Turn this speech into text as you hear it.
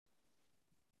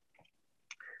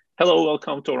Hello,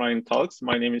 welcome to Orion Talks.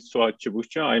 My name is Suat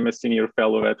Çubukçu. I'm a senior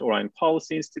fellow at Orion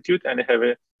Policy Institute, and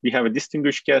we have a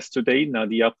distinguished guest today,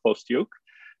 Nadiya Kostyuk.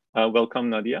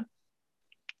 Welcome, Nadiya.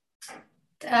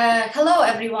 Hello,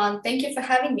 everyone. Thank you for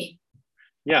having me.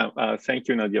 Yeah, thank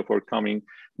you, Nadiya, for coming.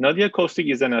 Nadiya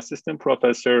Kostyuk is an assistant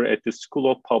professor at the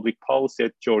School of Public Policy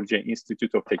at Georgia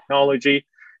Institute of Technology,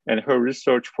 and her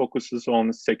research focuses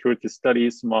on security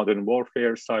studies, modern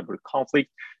warfare, cyber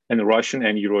conflict, and Russian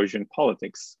and Eurasian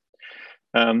politics.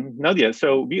 Nadiya,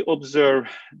 so we observe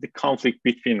the conflict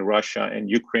between Russia and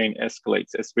Ukraine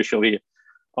escalates, especially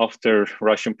after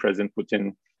Russian President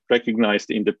Putin recognized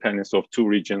the independence of two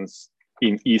regions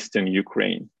in eastern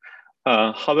Ukraine.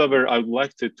 However, I would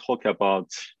like to talk about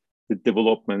the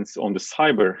developments on the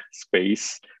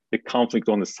cyberspace, the conflict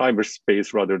on the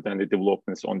cyberspace rather than the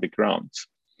developments on the ground.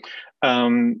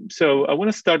 So I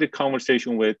want to start the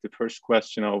conversation with the first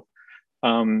question of,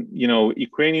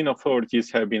 Ukrainian authorities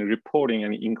have been reporting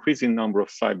an increasing number of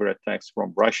cyber attacks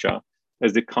from Russia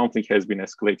as the conflict has been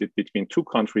escalated between two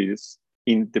countries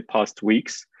in the past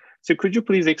weeks. So could you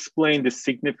please explain the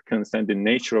significance and the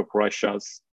nature of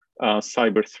Russia's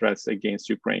cyber threats against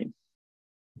Ukraine?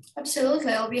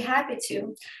 Absolutely, I'll be happy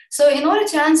to. So in order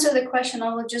to answer the question,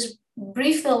 I will just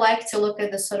briefly like to look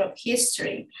at the sort of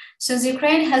history. Since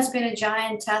Ukraine has been a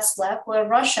giant test lab where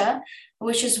Russia,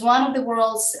 which is one of the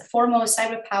world's foremost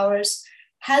cyber powers,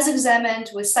 has been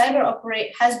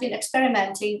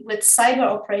experimenting with cyber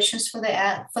operations for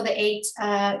the 8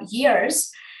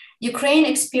 years. Ukraine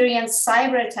experienced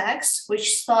cyber attacks,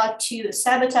 which sought to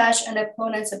sabotage an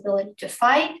opponent's ability to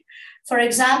fight. For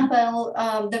example,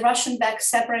 the Russian-backed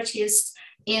separatists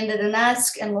in the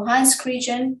Donetsk and Luhansk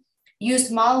region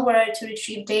used malware to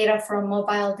retrieve data from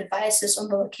mobile devices on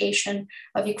the location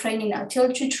of Ukrainian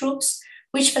artillery troops,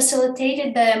 which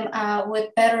facilitated them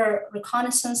with better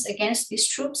reconnaissance against these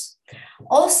troops.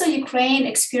 Also, Ukraine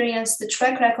experienced the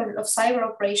track record of cyber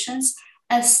operations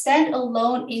as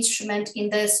standalone instrument in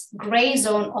this gray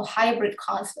zone of hybrid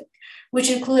conflict,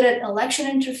 which included election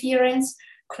interference,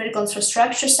 critical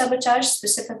infrastructure sabotage,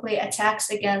 specifically attacks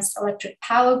against electric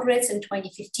power grids in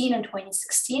 2015 and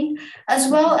 2016,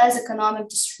 as well as economic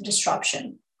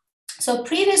disruption. So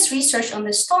previous research on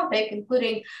this topic,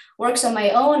 including works on my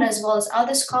own, as well as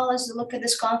other scholars who look at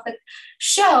this conflict,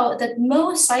 show that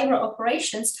most cyber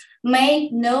operations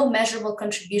made no measurable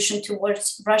contribution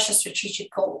towards Russia's strategic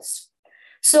goals.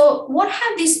 So what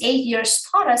have these 8 years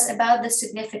taught us about the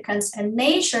significance and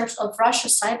natures of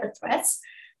Russia's cyber threats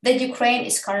that Ukraine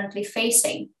is currently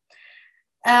facing?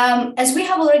 As we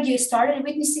have already started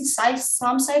witnessing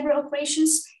some cyber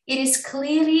operations, it is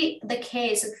clearly the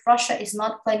case that Russia is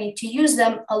not planning to use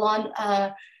them alone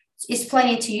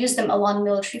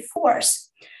military force.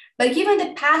 But given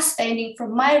the past finding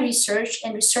from my research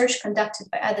and research conducted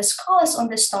by other scholars on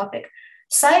this topic,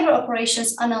 cyber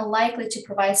operations are unlikely to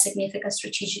provide significant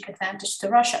strategic advantage to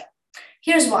Russia.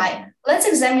 Here's why. Let's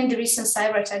examine the recent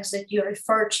cyber attacks that you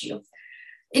referred to.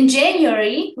 In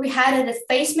January, we had a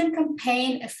defacement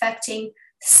campaign affecting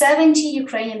 70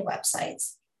 Ukrainian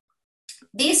websites.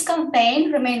 This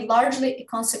campaign remained largely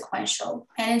inconsequential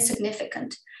and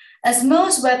insignificant, as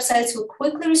most websites were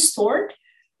quickly restored,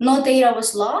 no data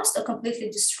was lost or completely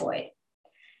destroyed.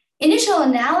 Initial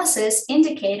analysis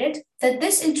indicated that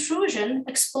this intrusion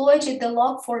exploited the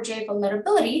Log4j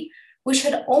vulnerability, which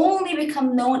had only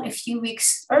become known a few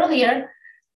weeks earlier,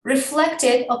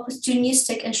 reflected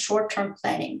opportunistic and short-term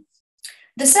planning.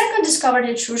 The second discovered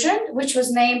intrusion, which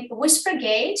was named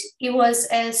Whispergate, it was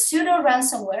a pseudo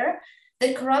ransomware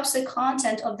that corrupts the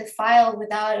content of the file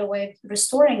without a way of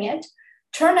restoring it,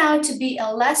 turned out to be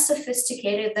less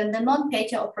sophisticated than the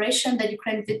NotPetya operation that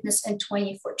Ukraine witnessed in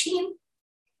 2014.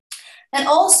 And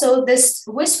also this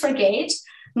Whispergate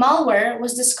malware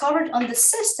was discovered on the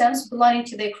systems belonging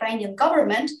to the Ukrainian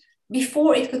government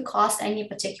before it could cause any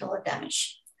particular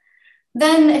damage.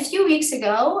 Then a few weeks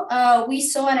ago, we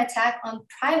saw an attack on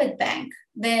Privatbank,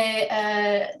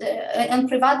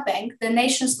 the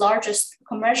nation's largest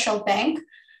commercial bank,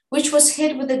 which was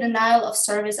hit with a denial of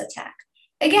service attack.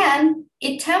 Again,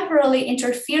 it temporarily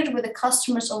interfered with the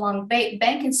customers along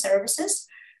banking services,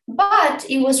 but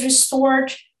it was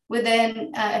restored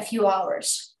within a few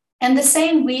hours. And the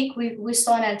same week, we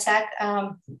saw an attack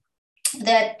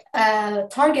that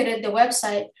targeted the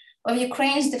website of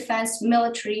Ukraine's defense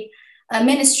ministry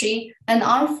and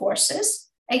armed forces.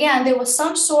 Again, there was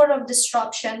some sort of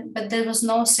disruption, but there was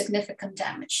no significant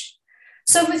damage.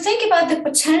 So if we think about the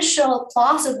potential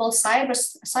plausible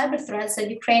cyber threats that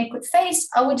Ukraine could face,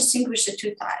 I would distinguish the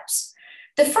two types.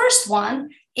 The first one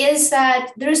is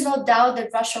that there is no doubt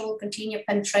that Russia will continue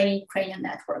penetrating Ukrainian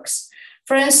networks.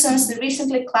 For instance, the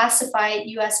recently classified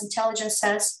US intelligence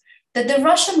says that the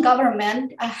Russian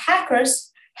government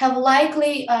hackers have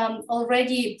likely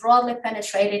already broadly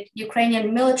penetrated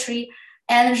Ukrainian military,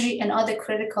 energy, and other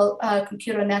critical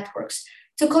computer networks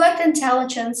to collect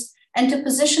intelligence and to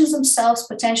position themselves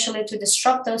potentially to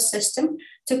disrupt those systems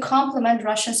to complement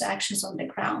Russia's actions on the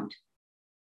ground.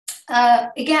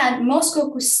 Again, Moscow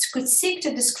could seek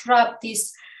to disrupt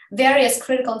these various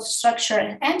critical infrastructure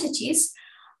and entities,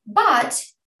 but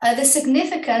the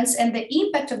significance and the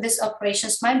impact of these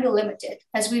operations might be limited,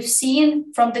 as we've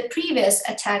seen from the previous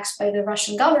attacks by the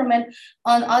Russian government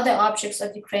on other objects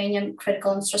of Ukrainian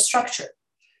critical infrastructure.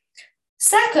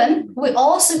 Second, we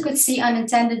also could see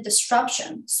unintended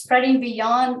disruption spreading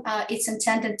beyond its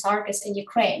intended targets in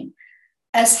Ukraine,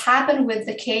 as happened with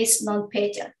the case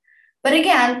NotPetya. But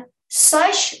again,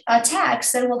 such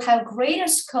attacks that will have greater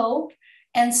scope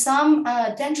and some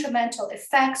detrimental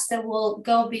effects that will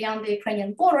go beyond the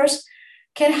Ukrainian borders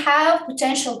can have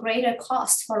potential greater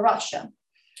cost for Russia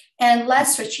and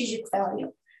less strategic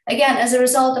value. Again, as a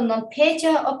result of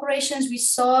NotPetya operations, we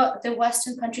saw the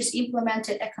Western countries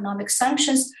implemented economic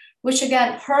sanctions, which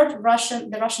again hurt the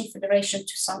Russian Federation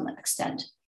to some extent.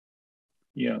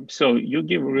 Yeah, so you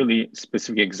give really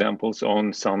specific examples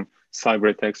on some cyber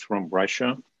attacks from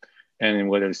Russia and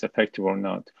whether it's effective or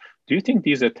not. Do you think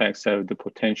these attacks have the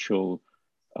potential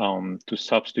to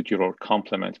substitute or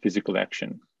complement physical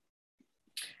action?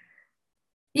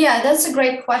 Yeah, that's a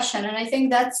great question, and I think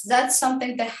that's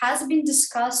something that has been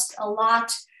discussed a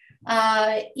lot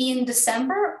in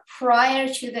December prior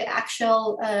to the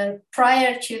actual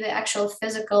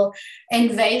physical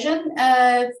invasion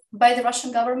by the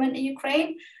Russian government in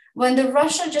Ukraine. When the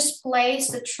Russia just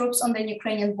placed the troops on the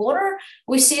Ukrainian border,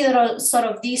 we see that sort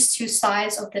of these two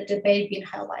sides of the debate being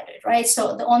highlighted, right? So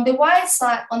on the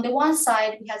one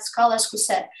side, we had scholars who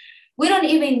said, we don't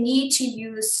even need to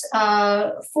use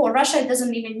Russia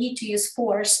doesn't even need to use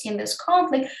force in this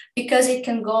conflict because it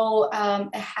can go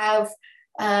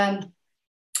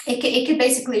it can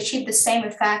basically achieve the same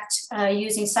effect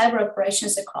using cyber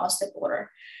operations across the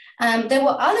border. There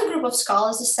were other group of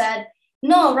scholars that said,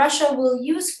 no, Russia will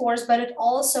use force, but it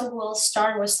also will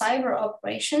start with cyber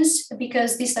operations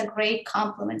because these are great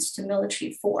complements to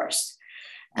military force.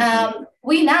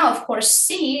 We now, of course,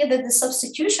 see that the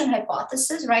substitution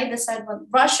hypothesis, right, that said when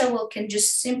Russia can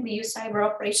just simply use cyber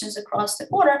operations across the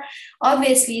border,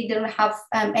 obviously they don't have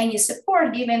any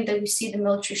support given that we see the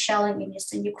military shelling in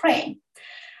eastern Ukraine.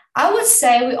 I would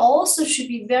say we also should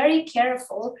be very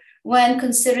careful when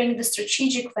considering the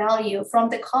strategic value from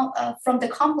the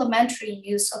complementary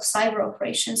use of cyber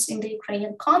operations in the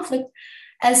Ukrainian conflict,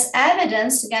 as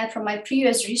evidence, again, from my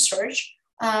previous research,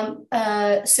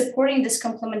 supporting this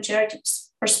complementarity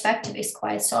perspective is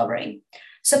quite sobering.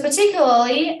 So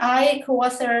particularly, I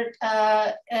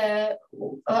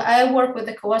work with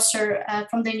a co-author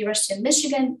from the University of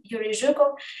Michigan, Eurasian,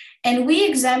 and we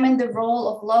examined the role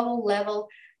of low-level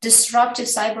disruptive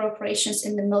cyber operations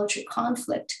in the military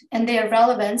conflict and their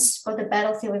relevance for the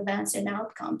battlefield events and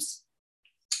outcomes.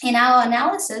 In our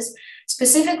analysis,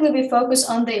 specifically, we focus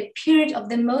on the period of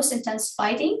the most intense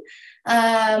fighting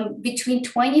between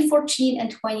 2014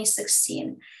 and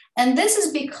 2016. And this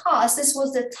is because this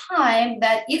was the time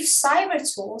that if cyber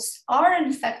tools are an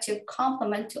effective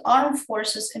complement to armed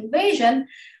forces invasion,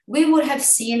 we would have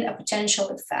seen a potential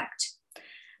effect.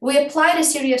 We applied a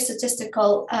series of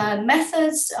statistical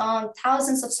methods on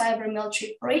thousands of cyber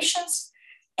military operations,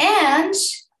 and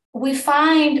we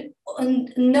find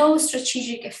no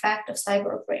strategic effect of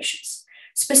cyber operations.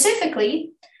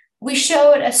 Specifically, we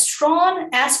showed a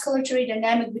strong escalatory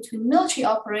dynamic between military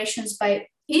operations by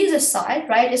either side,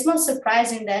 right? It's not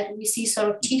surprising that we see sort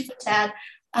of tit for tat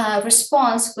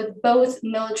response with both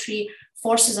military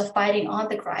forces of fighting on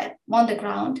the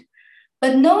ground,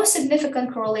 but no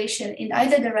significant correlation in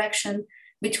either direction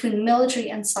between military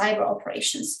and cyber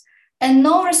operations, and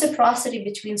no reciprocity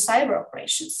between cyber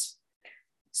operations.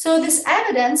 So this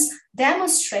evidence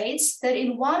demonstrates that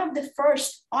in one of the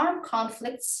first armed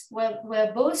conflicts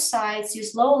where both sides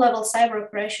use low-level cyber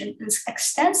operations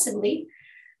extensively,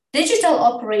 digital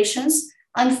operations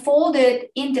unfolded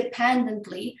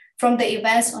independently from the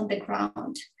events on the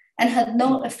ground and had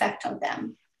no effect on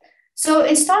them. So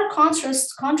in stark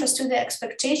contrast to the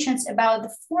expectations about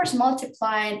the force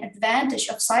multiplying advantage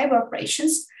of cyber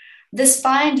operations, this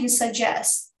finding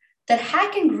suggests that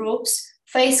hacking groups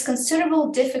face considerable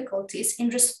difficulties in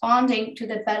responding to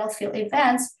the battlefield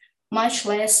events, much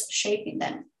less shaping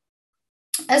them.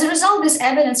 As a result, this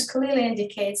evidence clearly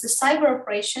indicates that cyber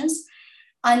operations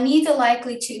are neither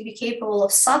likely to be capable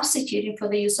of substituting for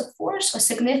the use of force or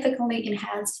significantly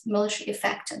enhance military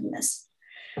effectiveness.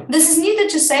 This is needed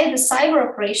to say the cyber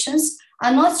operations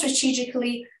are not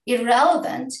strategically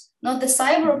irrelevant. Not the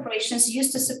cyber operations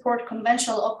used to support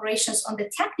conventional operations on the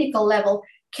technical level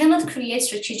cannot create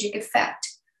strategic effect.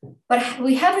 But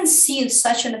we haven't seen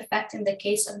such an effect in the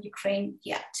case of Ukraine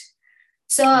yet.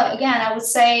 So again, I would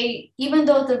say, even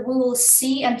though we will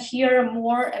see and hear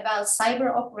more about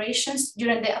cyber operations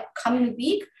during the upcoming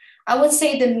week, I would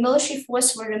say the military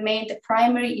force will remain the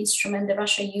primary instrument that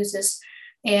Russia uses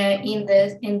in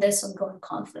this ongoing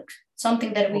conflict,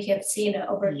 something that we have seen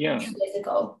over 2 days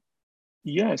ago.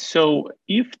 Yeah, so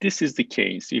if this is the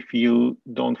case, if you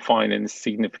don't find any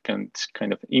significant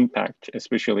kind of impact,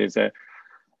 especially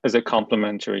as a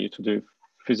complementary to the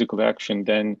physical action,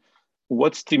 then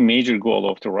what's the major goal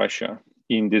of the Russia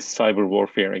in this cyber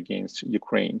warfare against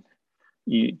Ukraine?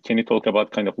 Can you talk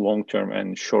about kind of long-term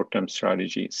and short-term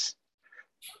strategies?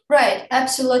 Right,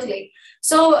 absolutely.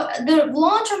 So the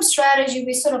long-term strategy,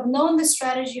 we sort of known the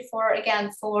strategy for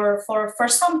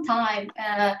some time,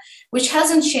 which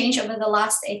hasn't changed over the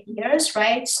last 8 years,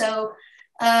 right? So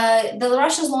the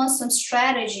Russia's long-term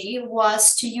strategy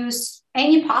was to use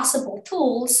any possible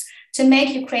tools to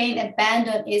make Ukraine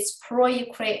abandon its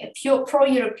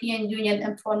pro-European Union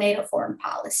and pro-NATO foreign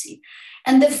policy.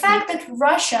 And the fact that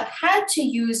Russia had to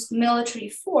use military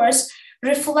force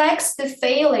reflects the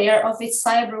failure of its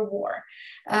cyber war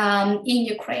in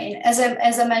Ukraine. As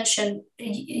I mentioned,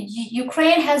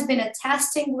 Ukraine has been a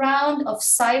testing ground of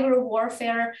cyber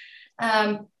warfare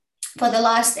for the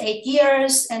last 8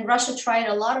 years, and Russia tried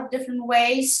a lot of different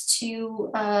ways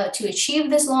to achieve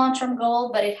this long-term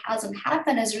goal, but it hasn't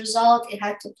happened. As a result, it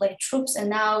had to play troops, and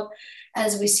now,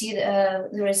 as we see,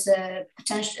 there is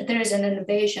an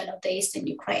invasion of the eastern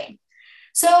Ukraine.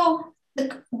 So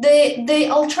the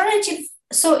alternative.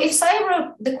 So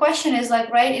the question is like,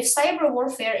 right, if cyber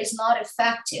warfare is not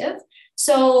effective,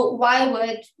 so why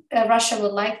would Russia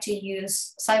would like to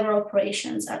use cyber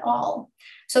operations at all?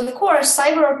 So of course,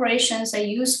 cyber operations are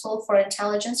useful for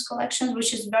intelligence collection,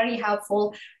 which is very helpful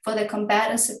for the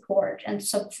combatant support and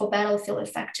so for battlefield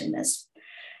effectiveness.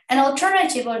 An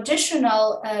alternative or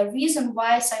additional reason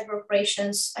why cyber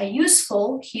operations are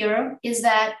useful here is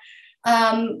that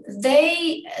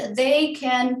they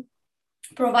can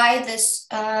provide this.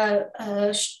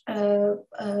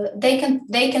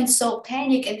 They can sow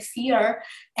panic and fear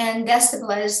and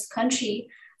destabilize the country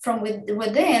from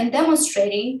within,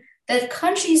 demonstrating that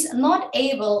country is not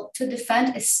able to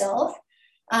defend itself,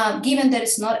 given that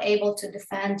it's not able to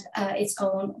defend its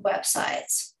own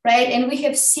websites, right? And we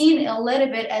have seen a little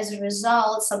bit as a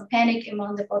result, some panic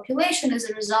among the population as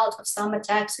a result of some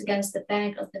attacks against the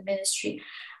bank of the Ministry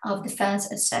of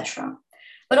Defense, etc.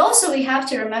 But also we have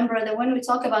to remember that when we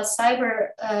talk about cyber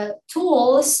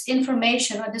tools,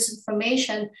 information or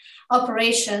disinformation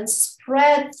operations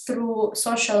spread through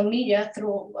social media,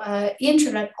 through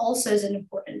internet also is an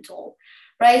important tool,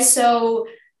 right? So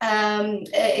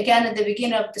again, at the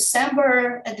beginning of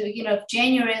December, at the beginning of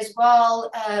January as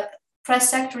well, press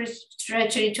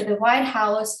secretary to the White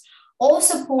House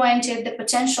also pointed the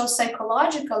potential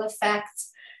psychological effects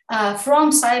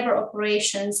from cyber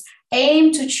operations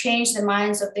aimed to change the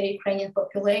minds of the Ukrainian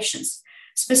populations.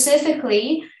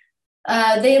 Specifically,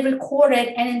 they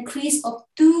recorded an increase of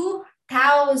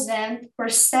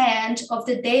 2,000% of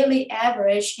the daily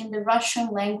average in the Russian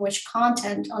language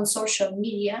content on social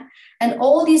media. And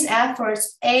all these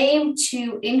efforts aim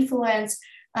to influence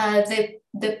the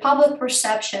public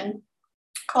perception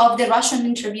of the Russian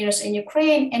interveners in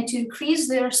Ukraine and to increase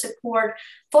their support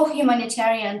for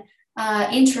humanitarian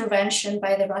intervention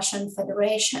by the Russian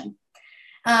Federation.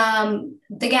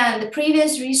 Again, the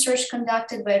previous research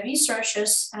conducted by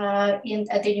researchers at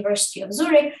the University of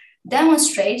Zurich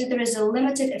demonstrates there is a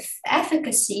limited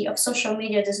efficacy of social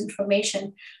media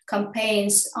disinformation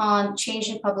campaigns on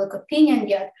changing public opinion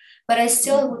yet, but I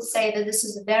still would say that this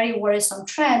is a very worrisome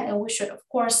trend and we should, of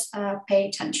course, pay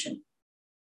attention.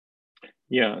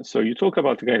 Yeah, so you talk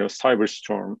about the kind of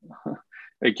cyberstorm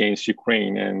against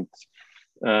Ukraine, and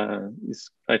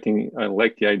I think I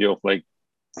like the idea of like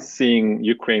seeing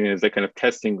Ukraine as a kind of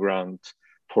testing ground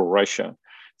for Russia.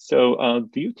 So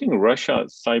do you think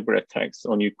Russia's cyber attacks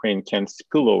on Ukraine can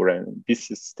spill over and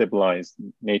destabilize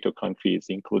NATO countries,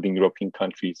 including European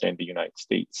countries and the United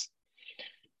States?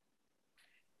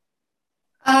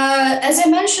 As I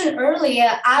mentioned earlier,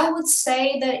 I would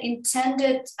say that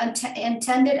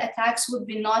intended attacks would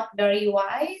be not very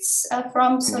wise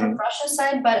from sort of Russia's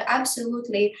side, but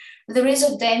absolutely there is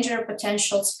a danger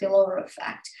potential spillover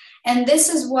effect. And this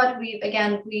is what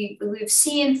we've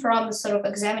seen from sort of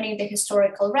examining the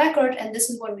historical record, and this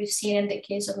is what we've seen in the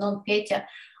case of non-Petya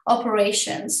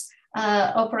operation.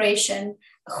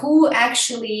 who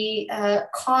actually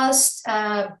cost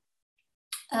a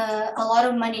lot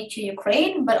of money to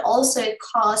Ukraine, but also it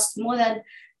cost more than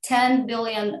 $10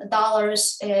 billion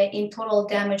in total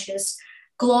damages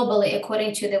globally,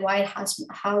 according to the White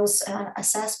House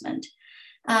assessment.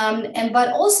 But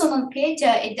also on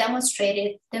paper, it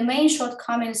demonstrated the main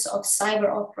shortcomings of cyber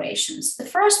operations. The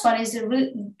first one is the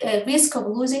risk of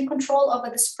losing control over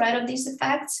the spread of these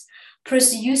effects,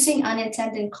 producing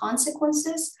unintended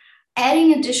consequences,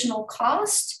 adding additional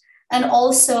cost, and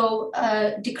also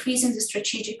decreasing the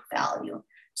strategic value.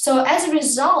 So as a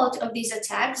result of these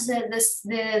attacks, the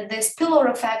spillover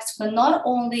effects were not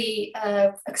only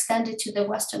extended to the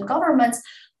Western governments,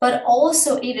 but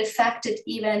also it affected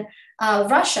even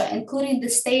Russia, including the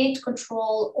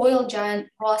state-controlled oil giant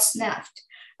Rosneft.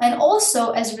 And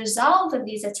also, as a result of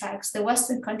these attacks, the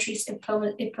Western countries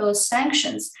imposed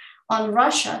sanctions on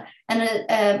Russia, and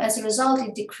as a result,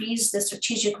 it decreased the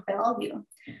strategic value.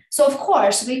 So, of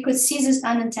course, we could see these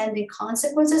unintended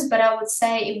consequences, but I would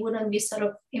say it wouldn't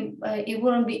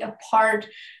be a part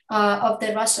of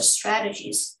the Russia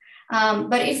strategies.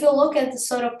 But if you look at the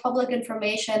sort of public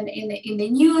information in the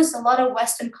news, a lot of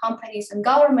Western companies and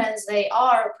governments, they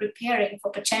are preparing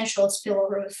for potential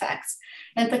spillover effects.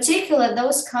 In particular,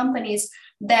 those companies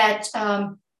that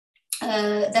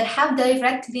have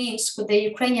direct links with the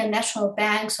Ukrainian national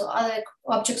banks or other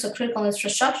objects of critical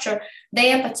infrastructure,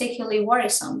 they are particularly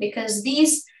worrisome because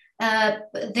the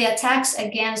attacks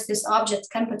against these objects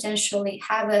can potentially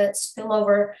have a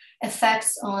spillover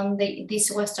effects on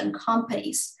these Western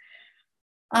companies.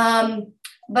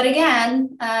 But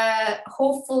again,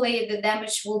 hopefully the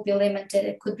damage will be limited,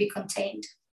 it could be contained.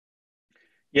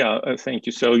 Yeah, thank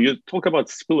you. So you talk about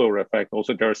spillover effect.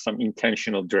 Also, there are some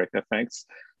intentional direct effects,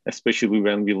 especially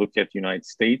when we look at the United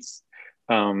States.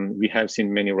 We have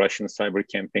seen many Russian cyber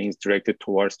campaigns directed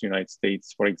towards the United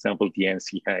States. For example, the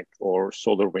NC hack or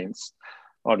SolarWinds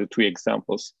are the two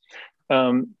examples.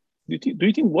 Do you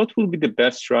think what will be the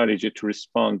best strategy to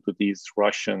respond to these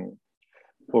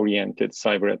Russian-oriented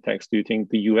cyber attacks? Do you think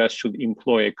the US should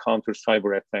employ a counter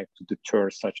cyber attack to deter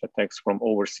such attacks from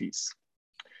overseas,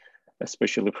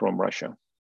 especially from Russia?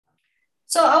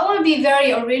 So I want to be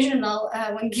very original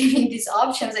when giving these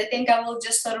options. I think I will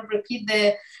just sort of repeat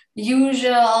the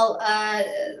usual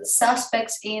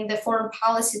suspects in the foreign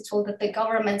policy tool that the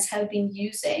governments have been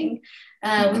using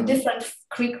with different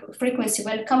frequency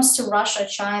when it comes to Russia,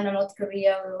 China, North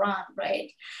Korea, or Iran, right?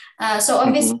 So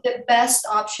obviously the best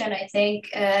option, I think,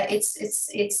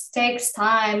 it takes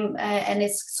time and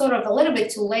it's sort of a little bit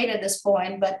too late at this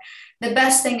point, but the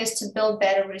best thing is to build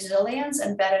better resilience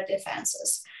and better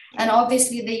defenses. And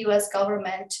obviously the US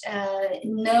government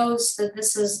knows that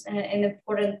this is an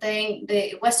important thing.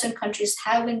 The Western countries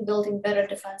have been building better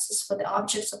defenses for the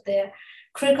objects of their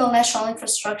critical national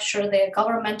infrastructure, their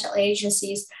governmental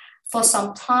agencies for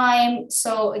some time.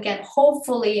 So again,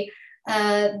 hopefully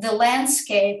the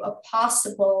landscape of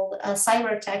possible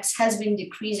cyber attacks has been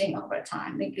decreasing over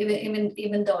time,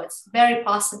 even though it's very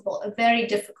possible, very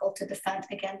difficult to defend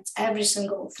against every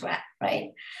single threat,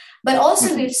 right? But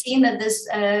also we've seen that this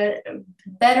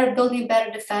building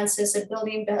better defenses and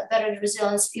building better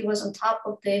resilience, it was on top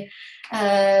of the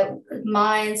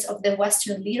minds of the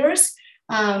Western leaders.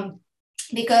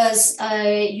 Because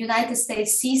United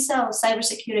States CISA, or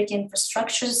Cybersecurity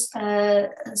Infrastructures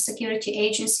Security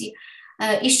Agency,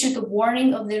 issued a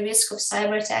warning of the risk of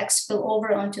cyber attacks spill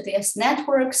over onto the US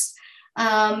networks.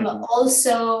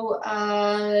 Also,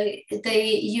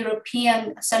 the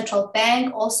European Central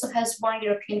Bank also has warned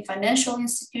European financial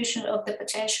institutions of the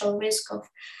potential risk of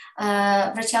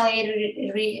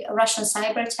retaliatory Russian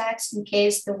cyber attacks in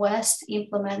case the West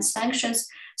implements sanctions.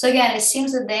 So again, it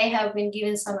seems that they have been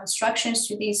given some instructions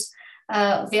to these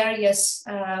various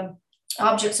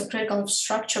objects of critical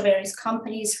infrastructure, various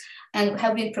companies, and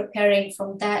have been preparing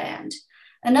from that end.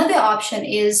 Another option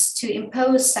is to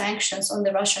impose sanctions on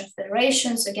the Russian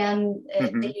Federations. Again,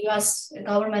 the US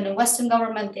government and Western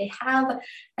government, they have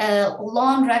a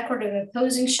long record of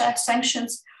imposing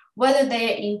sanctions. Whether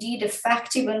they are indeed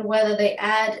effective and whether they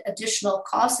add additional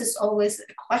costs is always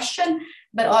a question.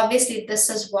 But obviously, this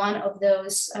is one of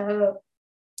those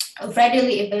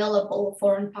readily available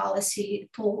foreign policy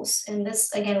tools. And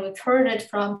this, again, we've heard it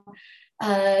from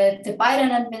the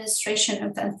Biden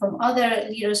administration and from other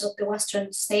leaders of the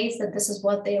Western states that this is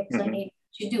what they are planning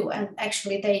to do. And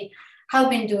actually, they have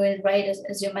been doing, right,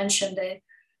 as you mentioned,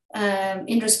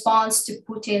 in response to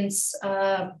Putin's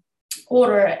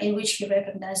order in which he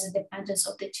recognized the independence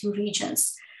of the two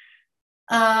regions.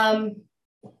 And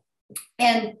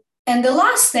the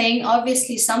last thing,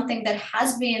 obviously something that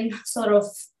has been sort of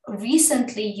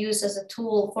recently used as a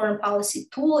tool, foreign policy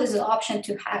tool, is the option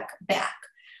to hack back,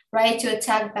 right? To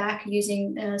attack back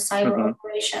using cyber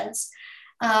operations.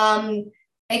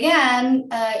 Again,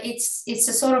 it's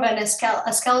a sort of an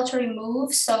escalatory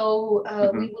move. So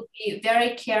we would be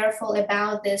very careful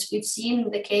about this. We've seen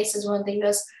the cases when the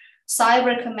US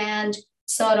Cyber Command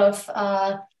sort of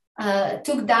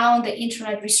took down the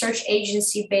Internet Research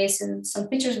Agency based in St.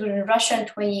 Petersburg in Russia in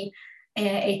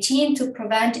 2018 to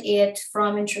prevent it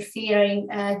from interfering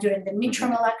during the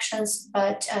midterm elections.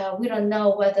 But we don't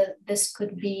know whether this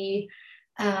could be,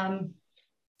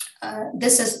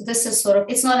 this is sort of,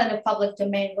 it's not in the public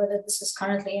domain whether this is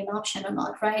currently an option or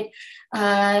not, right?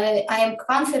 I am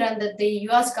confident that the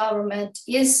US government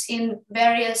is in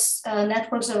various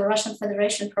networks of the Russian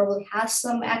Federation, probably has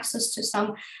some access to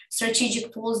some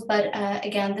strategic tools, but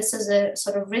again, this is a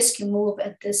sort of risky move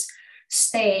at this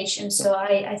stage. And so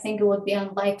I think it would be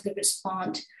unlikely a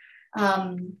response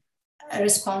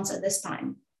at this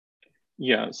time.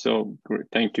 Yeah, so great,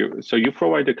 thank you. So you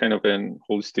provide a kind of an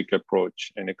holistic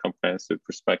approach and a comprehensive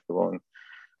perspective on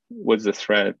what's the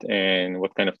threat and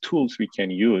what kind of tools we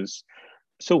can use.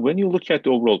 So when you look at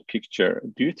the overall picture,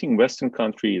 do you think Western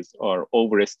countries are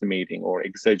overestimating or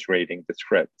exaggerating the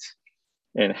threat?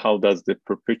 And how does the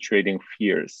perpetuating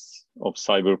fears of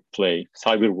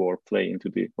cyberwar play into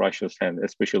the Russia's hand,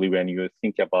 especially when you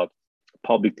think about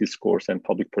public discourse and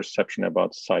public perception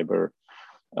about cyber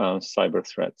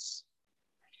threats?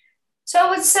 So I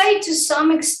would say to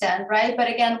some extent, right? But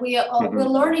again, we're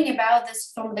learning about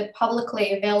this from the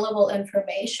publicly available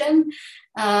information,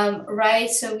 right?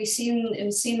 So we've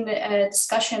seen a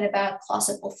discussion about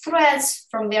possible threats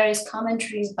from various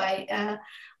commentaries by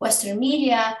Western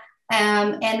media.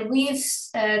 And we've,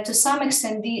 to some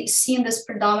extent, seen this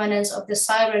predominance of the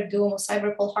cyber doom or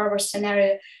cyber Pearl Harbor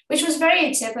scenario, which was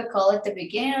very typical at the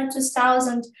beginning of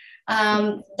 2000.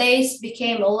 They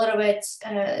became a little bit,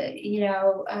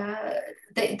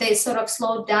 they sort of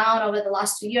slowed down over the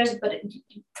last 2 years, but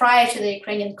prior to the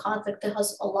Ukrainian conflict, there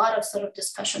was a lot of sort of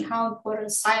discussion how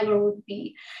important cyber would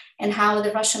be and how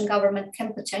the Russian government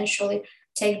can potentially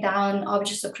take down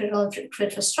objects of critical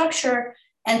infrastructure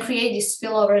and create these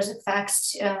spillovers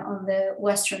effects on the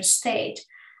Western state.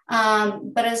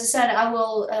 But as I said, I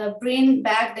will bring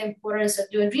back the importance of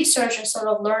doing research and sort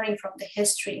of learning from the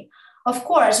history. Of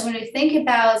course, when we think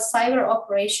about cyber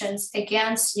operations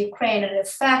against Ukraine and the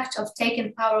effect of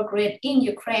taking power grid in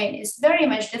Ukraine is very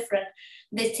much different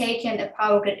than taking a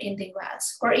power grid in the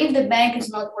US. Or if the bank is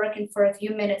not working for a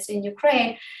few minutes in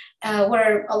Ukraine,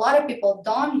 where a lot of people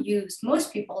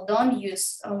most people don't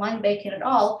use online banking at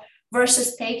all,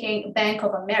 versus taking Bank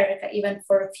of America even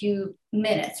for a few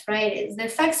minutes, right? The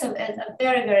effects are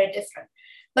very, very different.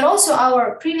 But also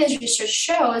our previous research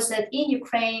shows that in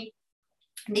Ukraine,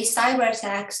 the cyber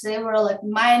attacks, they were like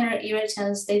minor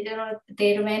irritants. They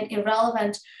remain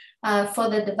irrelevant for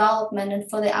the development and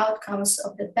for the outcomes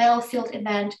of the battlefield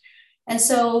event. And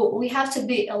so we have to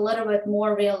be a little bit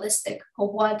more realistic of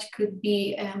what could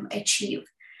be achieved.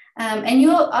 And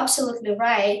you're absolutely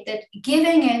right that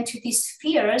giving in to these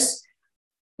fears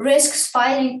risks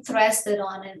fighting threats that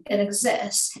don't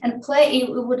exist. And it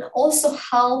would also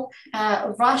help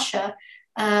Russia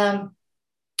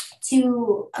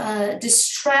to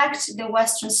distract the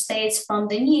Western states from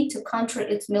the need to counter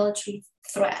its military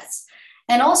threats,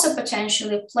 and also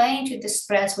potentially playing to this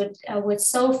threats with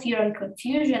so fear and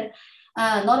confusion,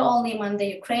 not only among the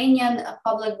Ukrainian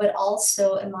public, but also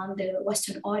among the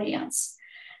Western audience.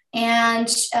 And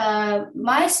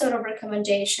my sort of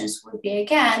recommendations would be,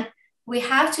 again, we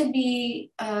have to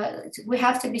be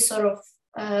sort of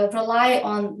rely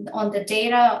on the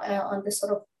data, on the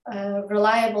sort of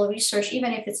reliable research,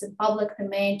 even if it's in public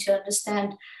domain, to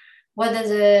understand whether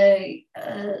the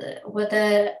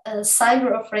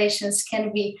cyber operations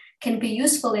can be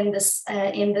useful in this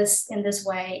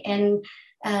way, and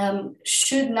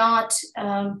should not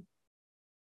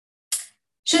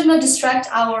distract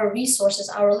our resources,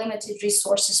 our limited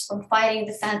resources, from fighting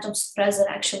the phantom threats that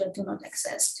actually do not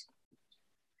exist.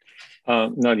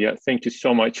 Nadiya, thank you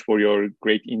so much for your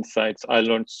great insights. I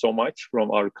learned so much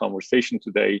from our conversation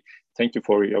today. Thank you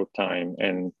for your time,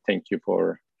 and thank you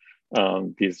for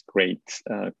these great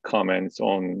comments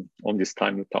on this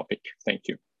timely topic. Thank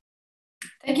you.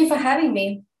 Thank you for having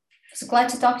me. I was glad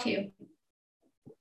to talk to you.